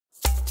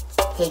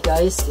Hey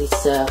guys,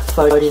 it's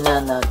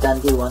Ferdinand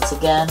Gandhi once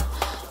again,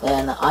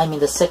 and I'm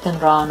in the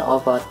second round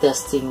of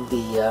testing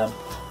the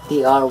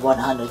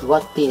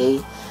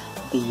DR100W,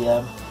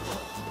 the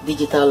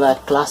digital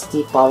Class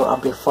D power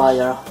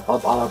amplifier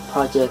of our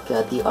project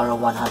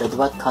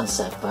DR100W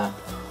concept.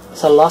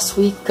 So last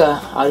week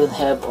I don't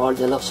have all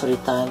the luxury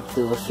time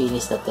to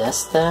finish the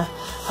test.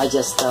 I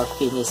just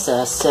finished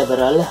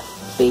several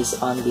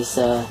based on this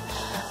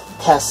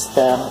test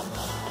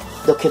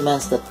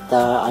documents that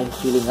I'm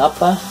filling up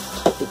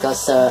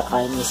because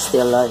I'm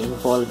still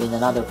involved in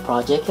another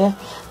project.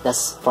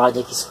 This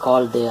project is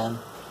called the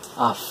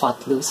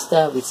Footloose,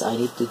 which I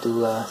need to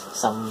do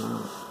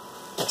some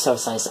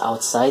exercise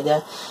outside,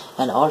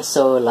 and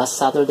also last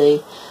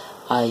Saturday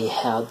I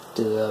had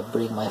to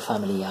bring my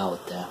family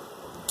out.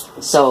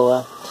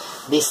 So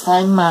this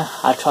time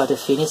I try to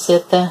finish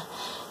it,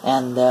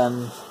 and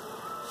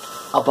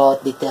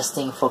about the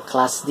testing for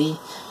Class D,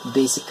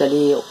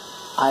 basically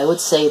I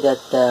would say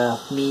that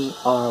we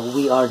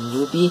are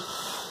newbie,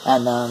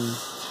 and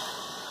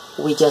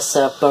we just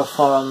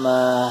perform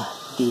the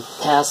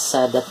tests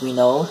that we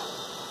know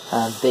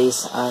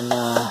based on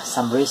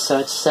some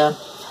research.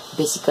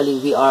 Basically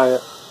we are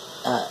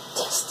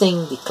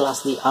testing the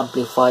Class D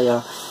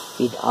amplifier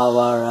with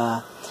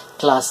our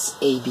Class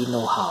AB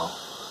know-how.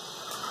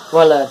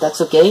 Well,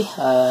 that's okay.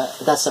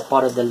 That's a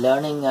part of the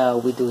learning.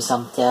 We do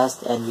some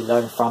tests and we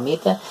learn from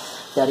it.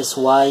 That is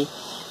why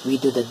we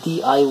do the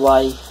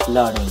DIY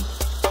learning,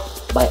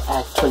 by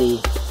actually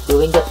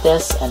doing the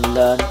test and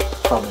learn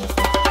from it.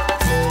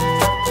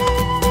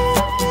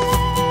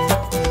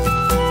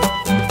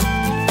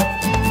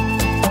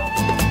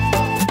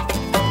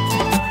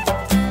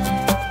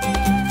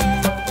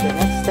 The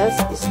next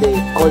test is the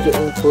audio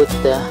input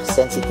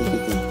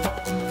sensitivity.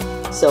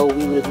 So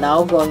we will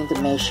now going to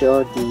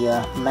measure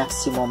the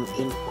maximum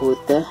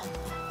input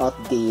of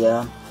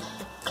the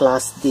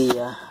Class D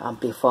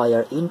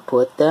amplifier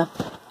input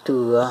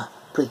to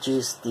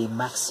produce the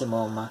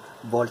maximum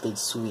voltage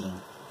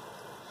swing.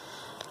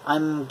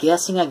 I'm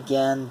guessing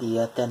again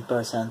the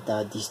 10%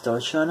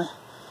 distortion,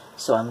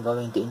 so I'm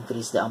going to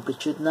increase the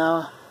amplitude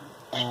now,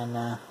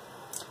 and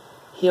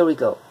here we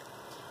go.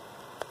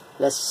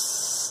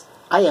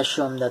 I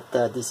assume that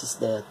this is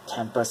the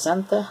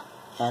 10%,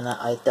 and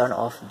I turn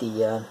off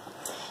the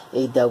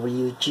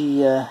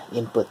AWG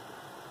input.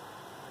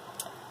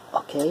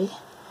 Okay,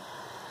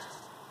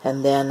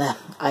 and then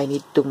I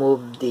need to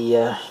move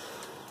the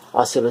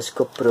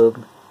oscilloscope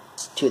probe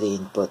to the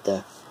input.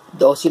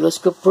 The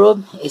oscilloscope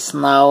probe is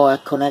now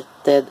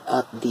connected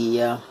at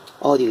the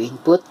audio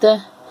input.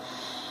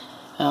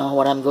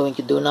 What I'm going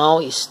to do now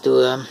is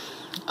to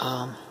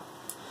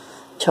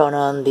turn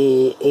on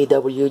the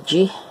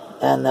AWG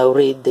and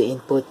read the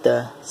input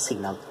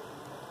signal.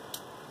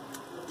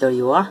 There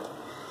you are.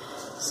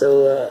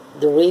 So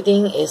the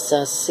reading is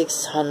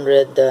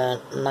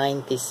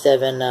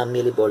 697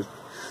 millivolt.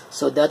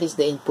 So that is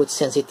the input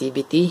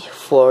sensitivity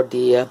for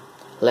the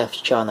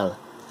left channel.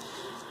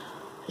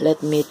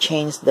 Let me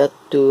change that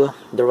to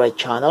the right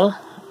channel.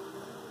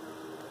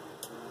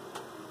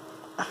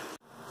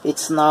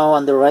 It's now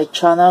on the right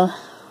channel.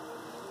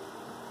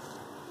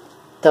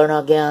 Turn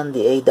again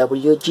the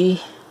AWG,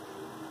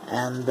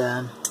 and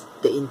the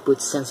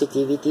input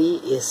sensitivity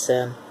is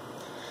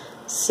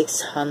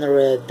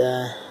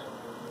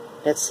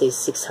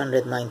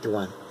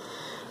 691.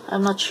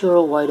 I'm not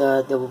sure why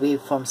the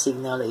waveform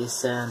signal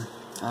is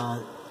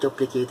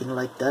duplicating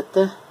like that,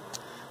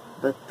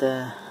 but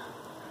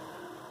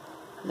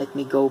let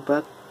me go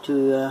back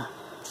to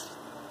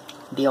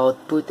the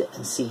output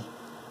and see.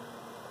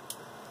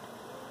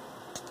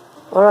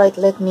 Alright,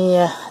 let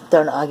me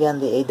turn again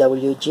the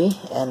AWG,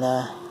 and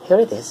here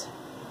it is.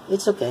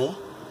 It's okay.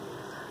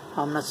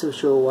 I'm not so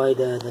sure why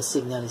the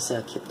signal is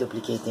keep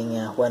duplicating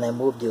when I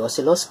move the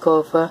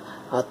oscilloscope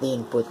at the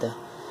input.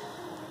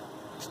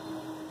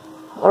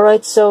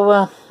 Alright,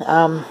 so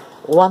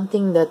one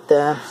thing that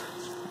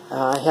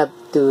I have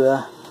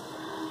to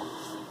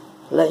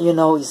let you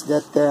know is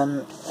that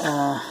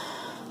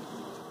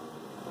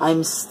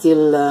I'm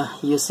still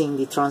using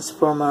the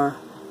transformer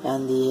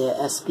and the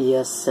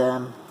SPS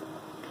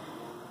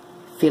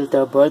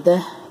filter board,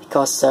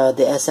 because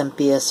the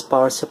SMPS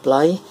power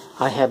supply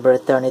I have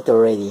returned it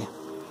already.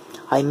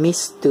 I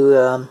missed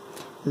to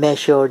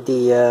measure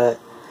the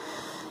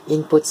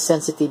input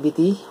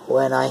sensitivity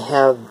when I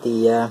have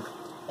the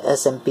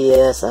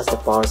SMPS as the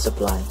power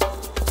supply.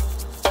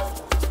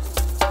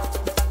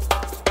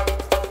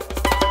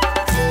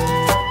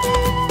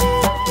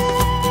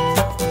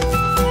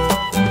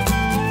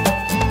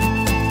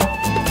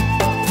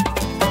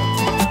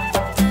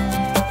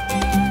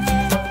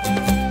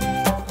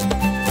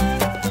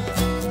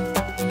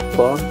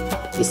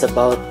 Is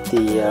about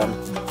the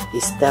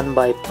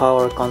standby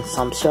power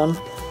consumption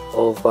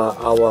of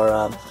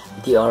our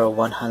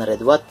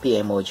DR100W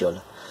PA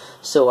module.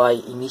 So I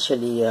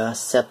initially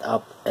set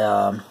up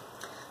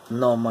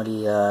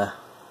normally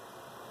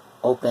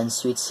open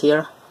switch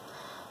here,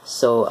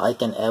 so I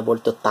can able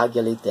to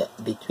toggle it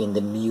between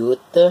the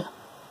mute,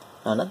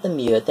 not the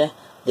mute,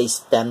 the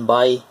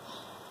standby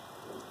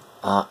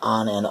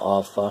on and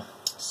off.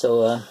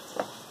 So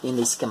in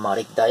the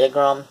schematic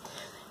diagram,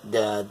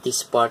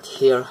 this part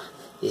here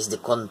is the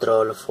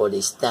control for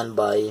the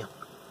standby,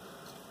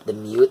 the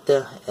mute,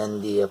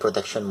 and the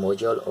protection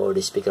module or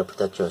the speaker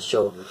protector.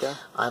 So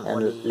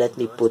let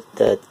me put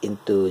that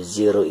into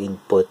 0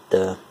 input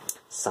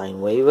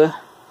sine wave,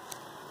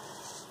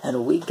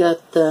 and we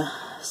got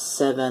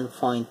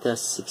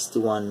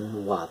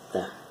 7.61 watt.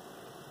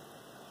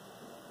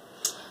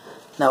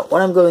 Now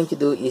what I'm going to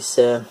do is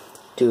to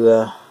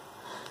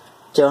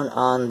turn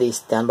on the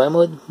standby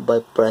mode by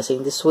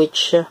pressing the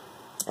switch,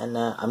 and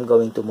I'm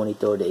going to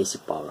monitor the AC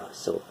power.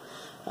 So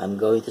I'm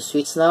going to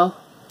switch now.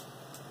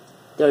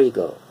 There you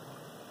go,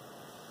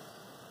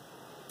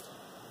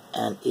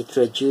 and it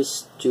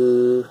reduced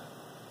to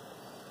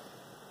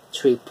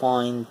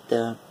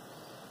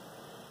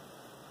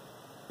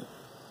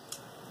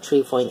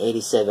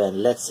 3.87.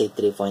 Let's say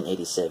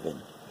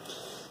 3.87.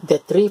 The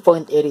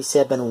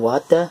 3.87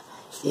 watt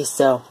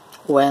is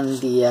when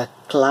the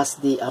Class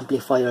D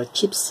amplifier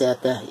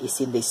chipset is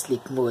in the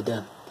sleep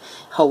mode.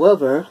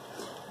 However,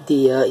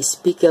 the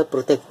speaker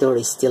protector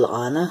is still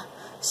on,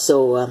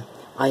 so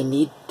I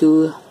need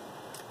to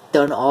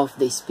turn off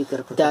the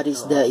speaker protector. That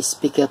is the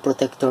speaker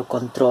protector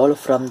control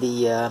from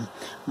the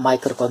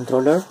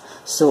microcontroller.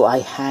 So I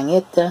hang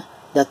it.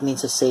 That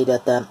means to say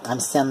that I'm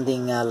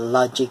sending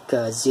logic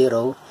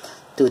 0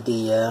 to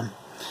the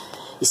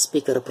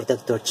speaker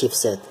protector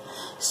chipset.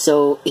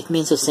 So it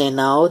means to say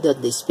now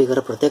that the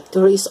speaker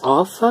protector is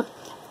off,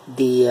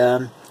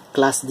 the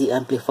Class D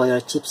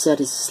amplifier chipset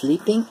is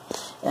sleeping,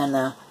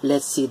 and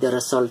let's see the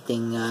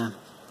resulting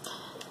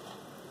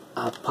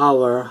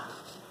power,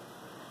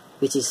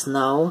 which is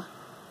now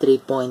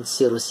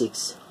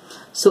 3.06.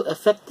 So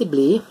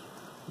effectively,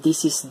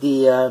 this is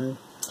the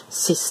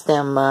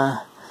system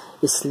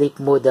sleep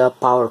mode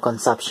power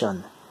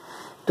consumption.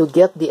 To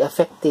get the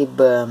effective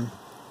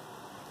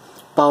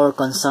power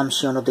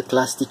consumption of the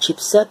Class D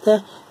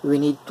chipset, we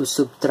need to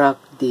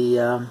subtract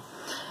the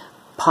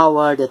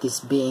power that is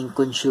being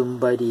consumed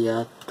by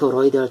the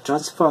toroidal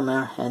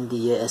transformer and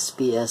the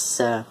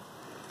SPS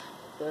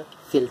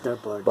filter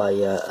board by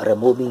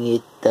removing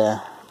it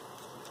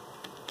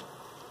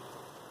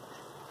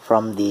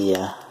from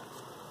the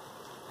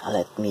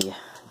let me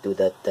do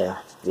that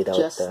without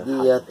just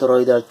the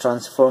toroidal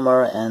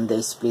transformer and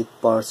the split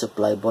power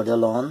supply board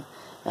alone,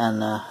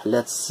 and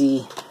let's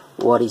see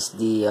what is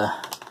the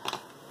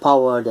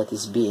power that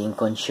is being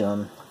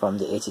consumed from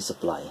the AC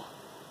supply.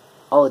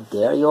 Oh,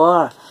 there you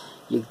are.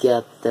 You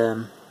get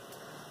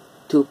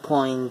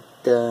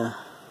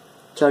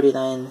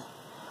 2.39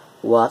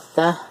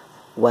 watt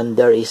when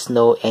there is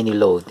no any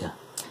load.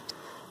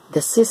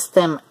 The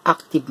system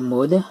active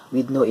mode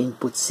with no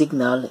input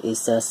signal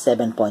is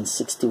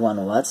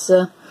 7.61 watts.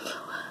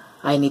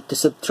 I need to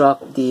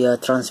subtract the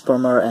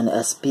transformer and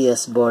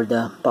SPS board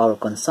power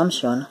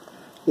consumption,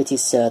 which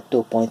is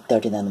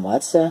 2.39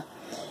 watts.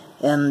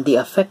 And the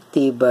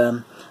effective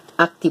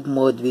active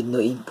mode with no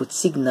input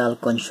signal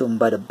consumed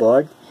by the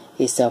board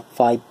is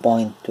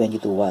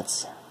 5.22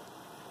 watts.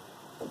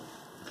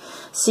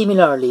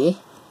 Similarly,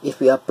 if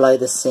we apply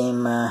the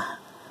same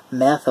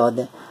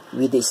method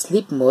with the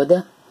sleep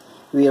mode,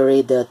 we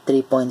read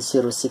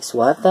 3.06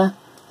 watt,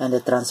 and the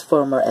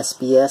transformer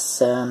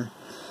SPS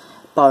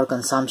power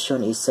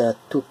consumption is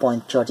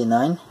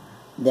 2.39.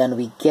 Then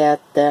we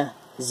get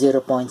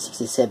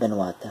 0.67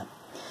 watt.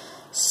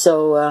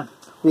 So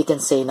we can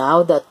say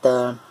now that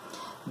the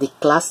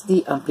Class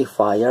D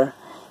amplifier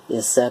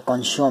is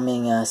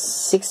consuming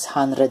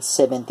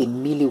 670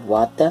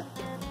 milliwatt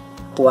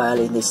while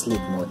in the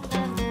sleep mode.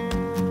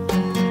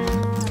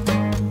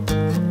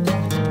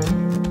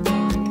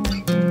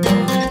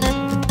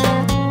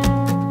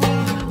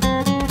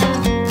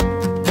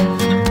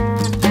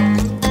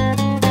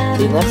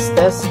 The next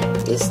test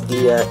is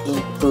the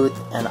input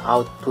and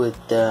output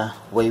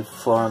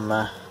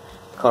waveform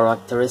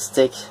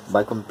characteristic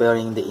by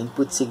comparing the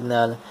input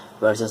signal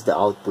versus the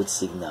output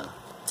signal.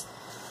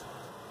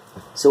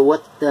 So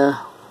what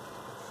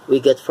we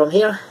get from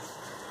here?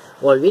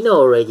 Well, we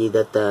know already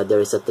that there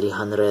is a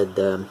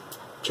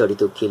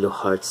 332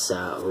 kilohertz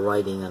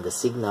riding on the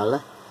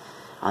signal,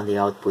 on the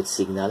output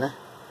signal,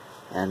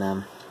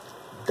 and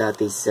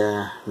that is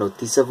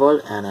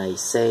noticeable, and I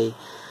say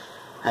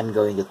I'm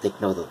going to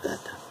take note of that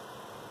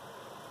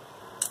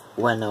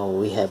when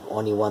we have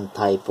only one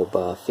type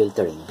of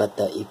filtering. But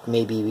if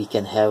maybe we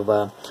can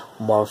have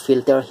more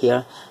filter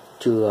here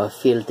to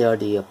filter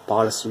the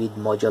pulse width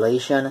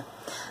modulation,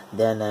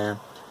 then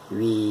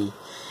we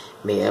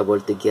may able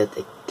to get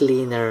a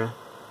cleaner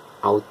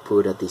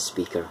output of the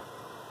speaker.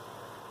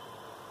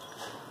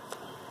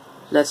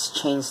 Let's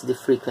change the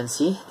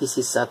frequency. This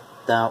is at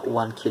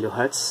 1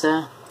 kilohertz.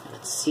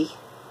 Let's see.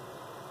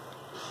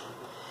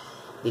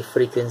 The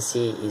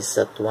frequency is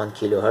at 1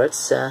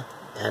 kilohertz,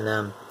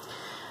 and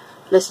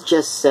let's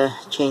just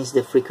change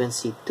the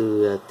frequency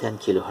to 10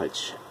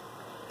 kilohertz.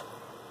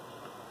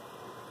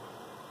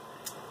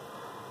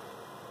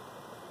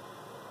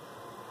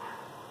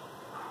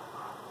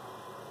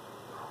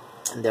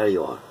 And there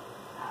you are.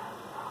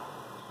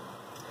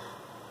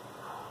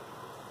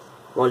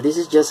 Well, this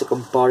is just a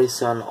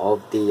comparison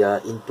of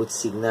the input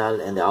signal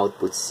and the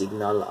output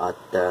signal at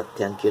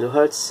 10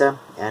 kilohertz,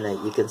 and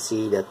you can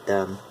see that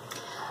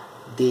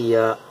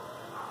the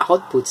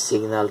output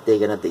signal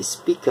taken at the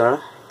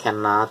speaker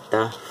cannot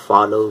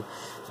follow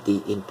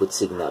the input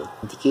signal.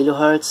 20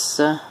 kilohertz,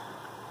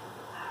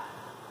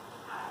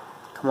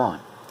 come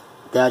on,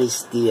 that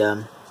is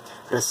the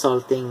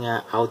resulting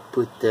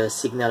output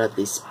signal at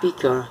the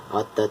speaker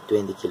at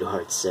 20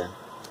 kilohertz.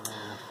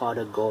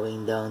 Further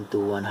going down to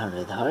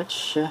 100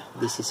 hertz,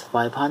 this is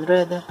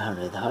 500,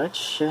 100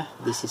 hertz,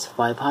 this is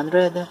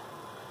 500.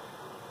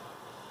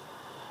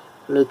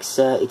 Looks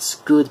it's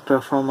good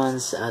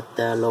performance at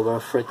lower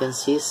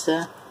frequencies,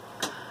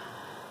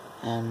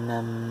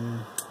 and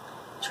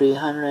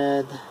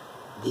 300,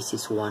 this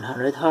is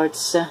 100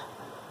 hertz,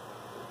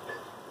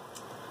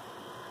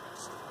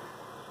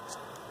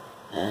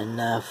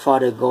 and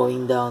further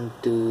going down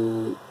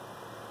to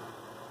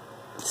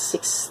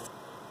 6,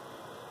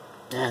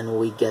 and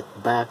we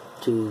get back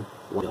to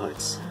 1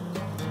 hertz.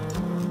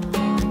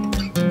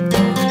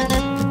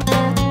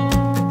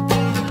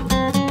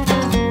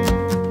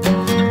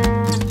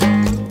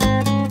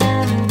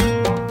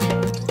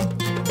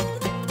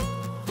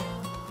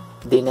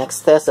 The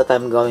next test that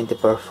I'm going to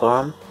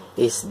perform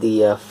is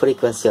the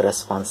frequency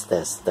response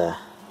test.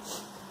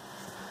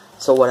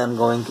 So what I'm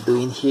going to do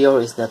in here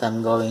is that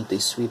I'm going to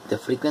sweep the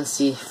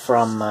frequency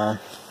from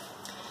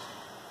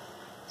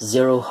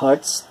 0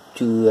 hertz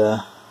to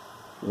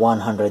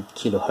 100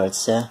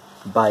 kilohertz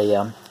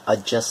by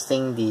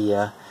adjusting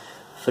the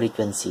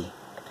frequency.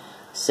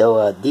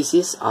 So this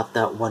is at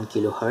 1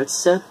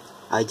 kilohertz.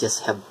 I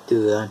just have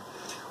to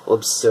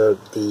observe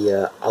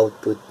the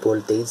output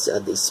voltage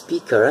at the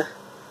speaker,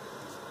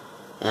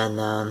 and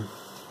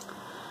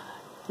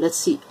let's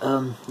see,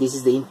 this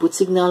is the input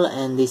signal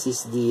and this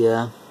is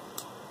the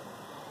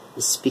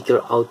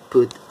speaker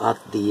output at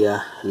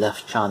the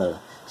left channel.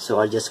 So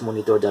I'll just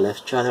monitor the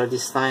left channel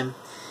this time,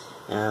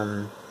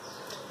 and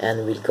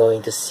we're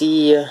going to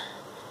see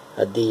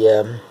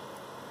the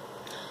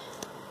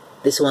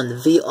this one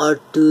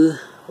VR2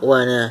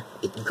 when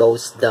it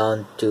goes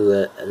down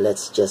to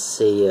let's just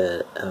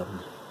say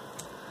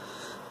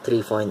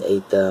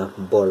 3.8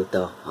 volt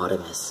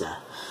RMS.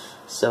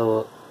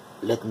 So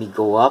let me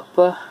go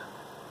up.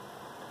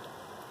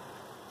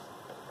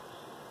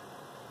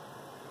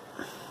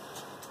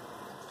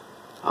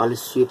 I'll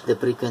sweep the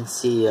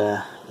frequency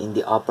in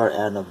the upper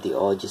end of the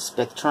audio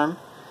spectrum.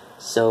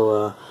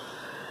 So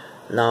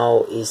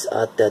now is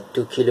at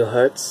 2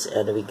 kilohertz,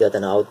 and we got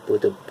an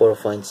output of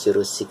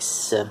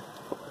 4.06.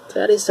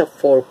 That is a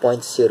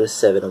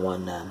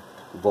 4.071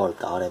 volt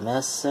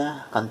RMS.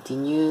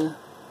 Continue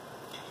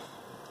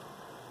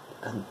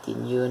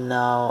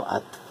now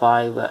at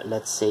 5.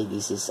 Let's say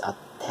this is at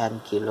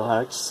 10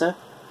 kilohertz.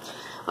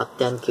 At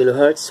 10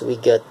 kilohertz, we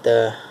get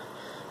the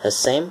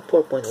same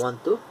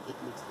 4.12.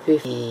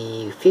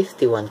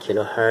 51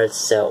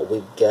 kilohertz,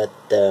 we get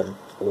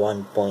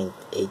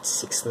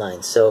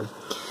 1.869. So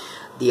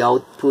the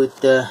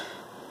output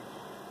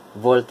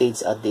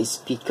voltage at the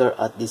speaker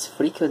at this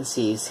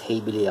frequency is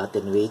heavily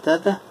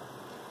attenuated.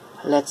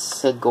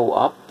 Let's go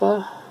up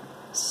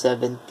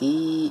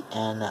 70,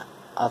 and at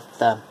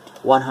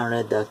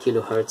 100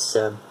 kilohertz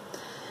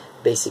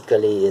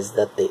basically is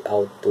that the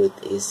output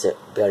is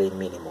very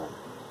minimum.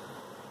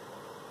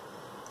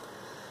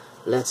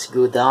 Let's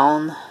go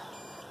down.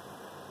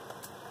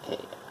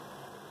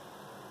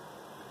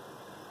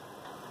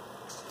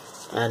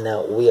 And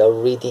we are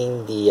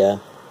reading the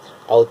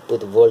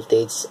output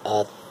voltage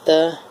at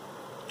the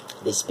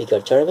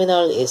speaker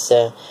terminal is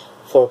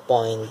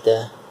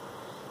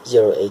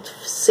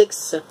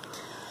 4.086.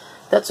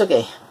 That's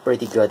okay,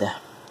 pretty good.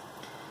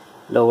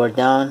 Lower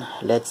down,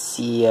 let's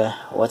see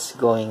what's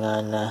going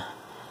on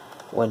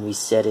when we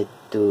set it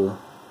to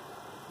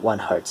 1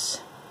 hertz.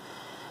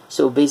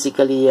 So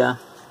basically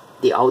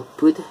the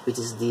output, which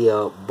is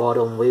the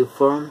bottom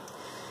waveform,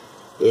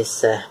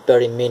 is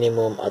very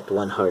minimum at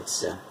 1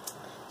 hertz.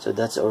 So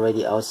that's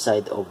already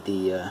outside of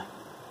the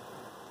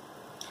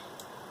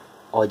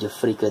audio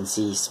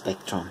frequency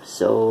spectrum.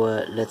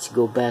 So let's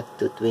go back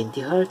to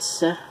 20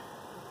 hertz.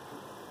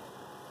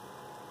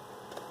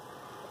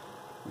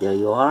 There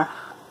you are.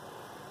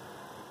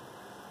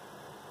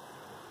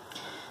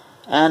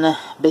 And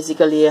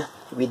basically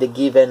with the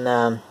given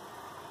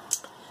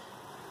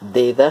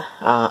data,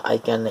 I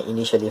can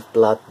initially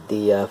plot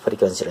the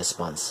frequency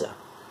response.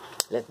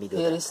 Let me do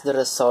Here that. Is the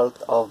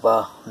result of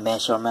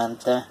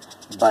measurement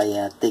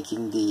by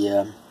taking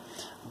the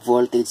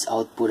voltage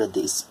output of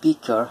the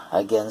speaker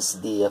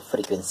against the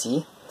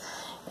frequency,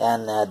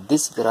 and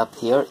this graph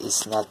here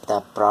is not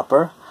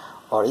proper,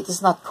 or it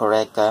is not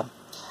correct.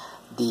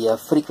 The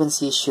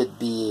frequency should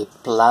be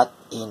plot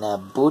in a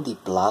body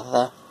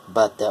plot,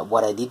 but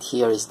what I did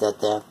here is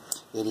that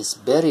it is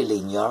very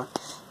linear,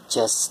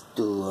 just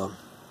to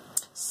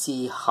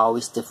see how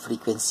is the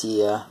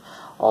frequency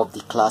of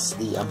the Class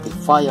D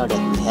amplifier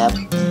that we have,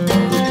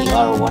 the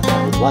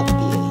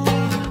DR100W.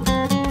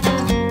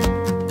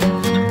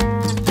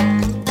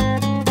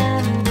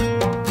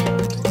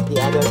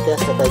 The other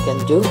test that I can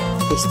do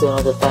is to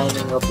know the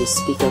timing of the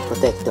speaker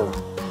protector.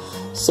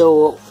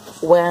 So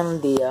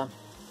when the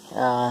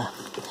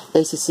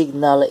AC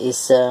signal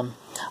is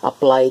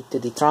applied to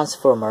the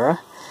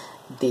transformer,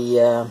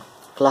 the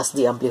Class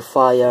D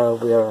amplifier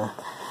will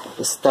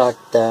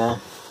start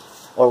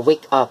or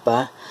wake up,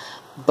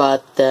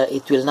 but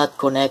it will not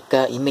connect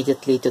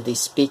immediately to the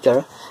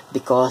speaker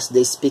because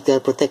the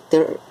speaker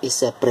protector is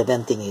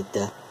preventing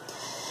it.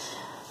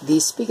 The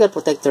speaker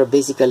protector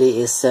basically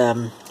is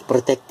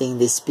protecting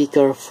the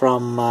speaker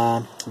from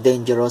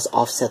dangerous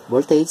offset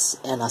voltage,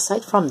 and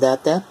aside from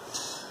that,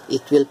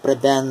 it will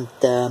prevent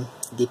the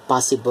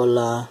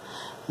possible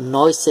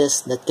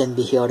noises that can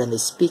be heard on the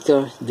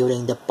speaker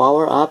during the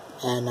power up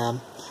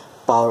and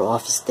power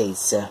off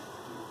stage.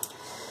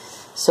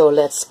 So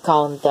let's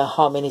count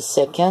how many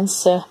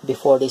seconds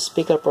before the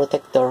speaker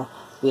protector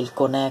will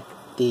connect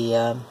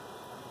the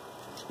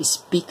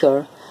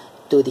speaker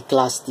to the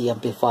Class D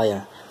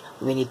amplifier.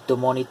 We need to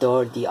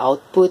monitor the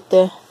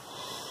output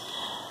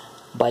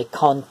by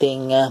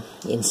counting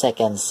in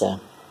seconds.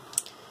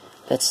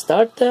 Let's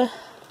start.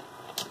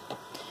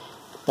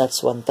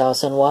 That's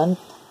 1001,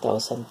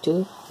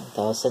 1002,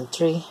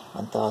 1003,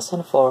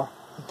 1004,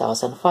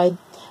 1005,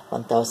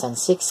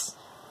 1006,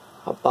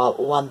 about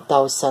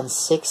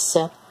 1006,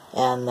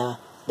 and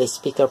the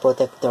speaker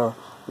protector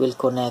will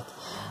connect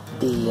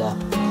the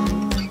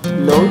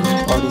load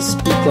or the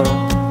speaker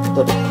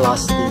to the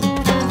Class D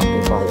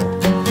amplifier.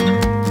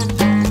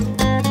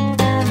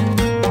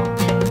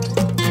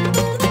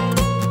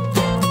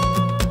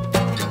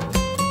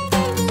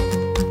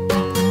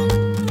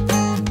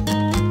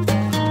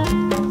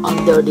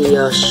 Under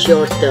the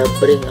short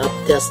bring up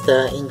test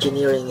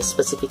engineering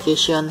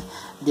specification,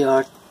 there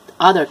are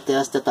other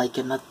tests that I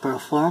cannot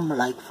perform,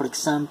 like for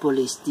example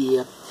is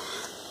the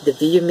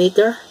VU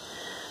meter.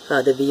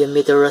 The VU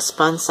meter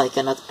response, I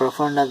cannot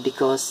perform that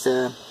because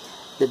the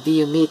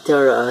VU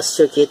meter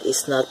circuit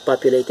is not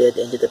populated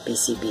into the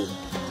PCB.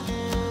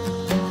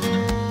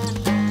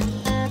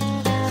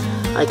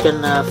 I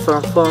can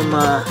perform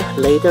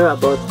later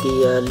about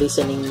the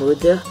listening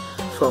mood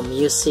from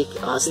music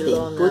as the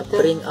input.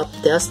 Bring up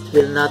test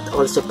will not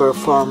also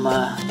perform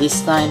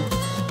this time,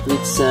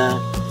 which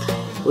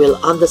will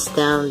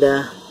understand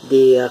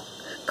the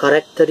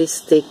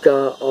characteristic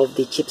of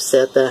the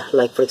chipset,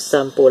 like for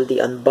example the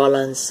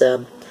unbalanced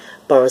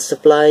power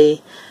supply,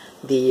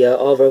 the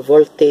over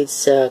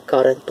voltage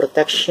current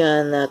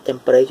protection,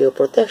 temperature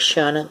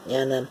protection,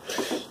 and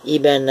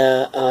even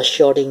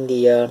shorting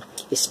the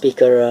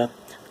speaker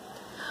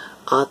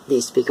at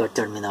the speaker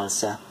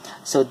terminals.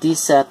 So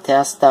this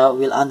test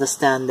will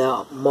understand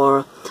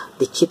more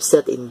the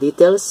chipset in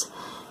details,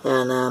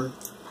 and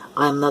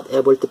I'm not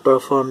able to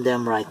perform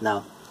them right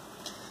now.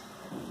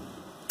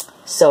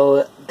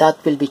 So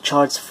that will be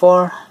charged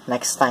for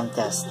next time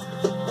test.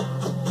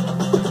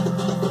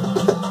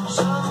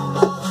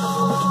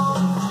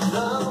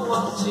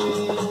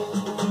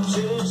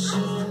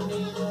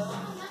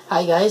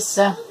 Hi guys,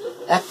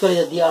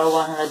 actually the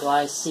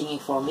DR100W is singing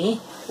for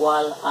me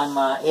while I'm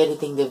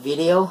editing the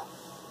video.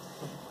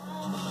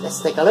 Let's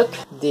take a look.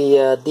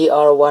 The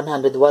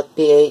DR100W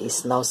PA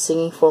is now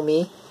singing for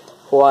me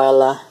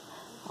while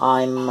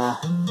I'm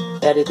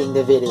editing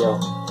the video.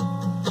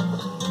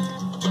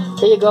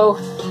 Here you go.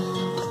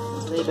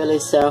 Label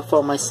is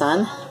for my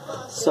son,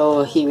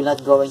 so he will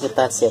not going to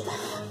touch it.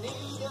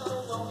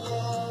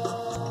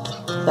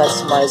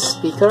 That's my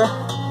speaker,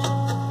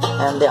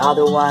 and the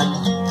other one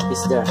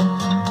is there.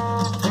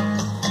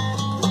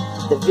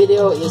 The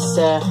video is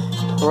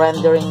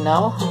rendering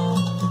now,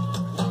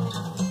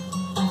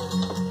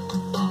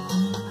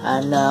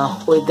 and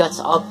what got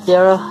up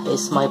there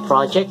is my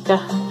project,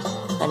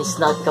 and it's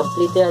not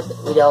completed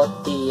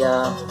without the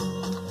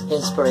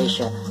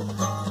inspiration.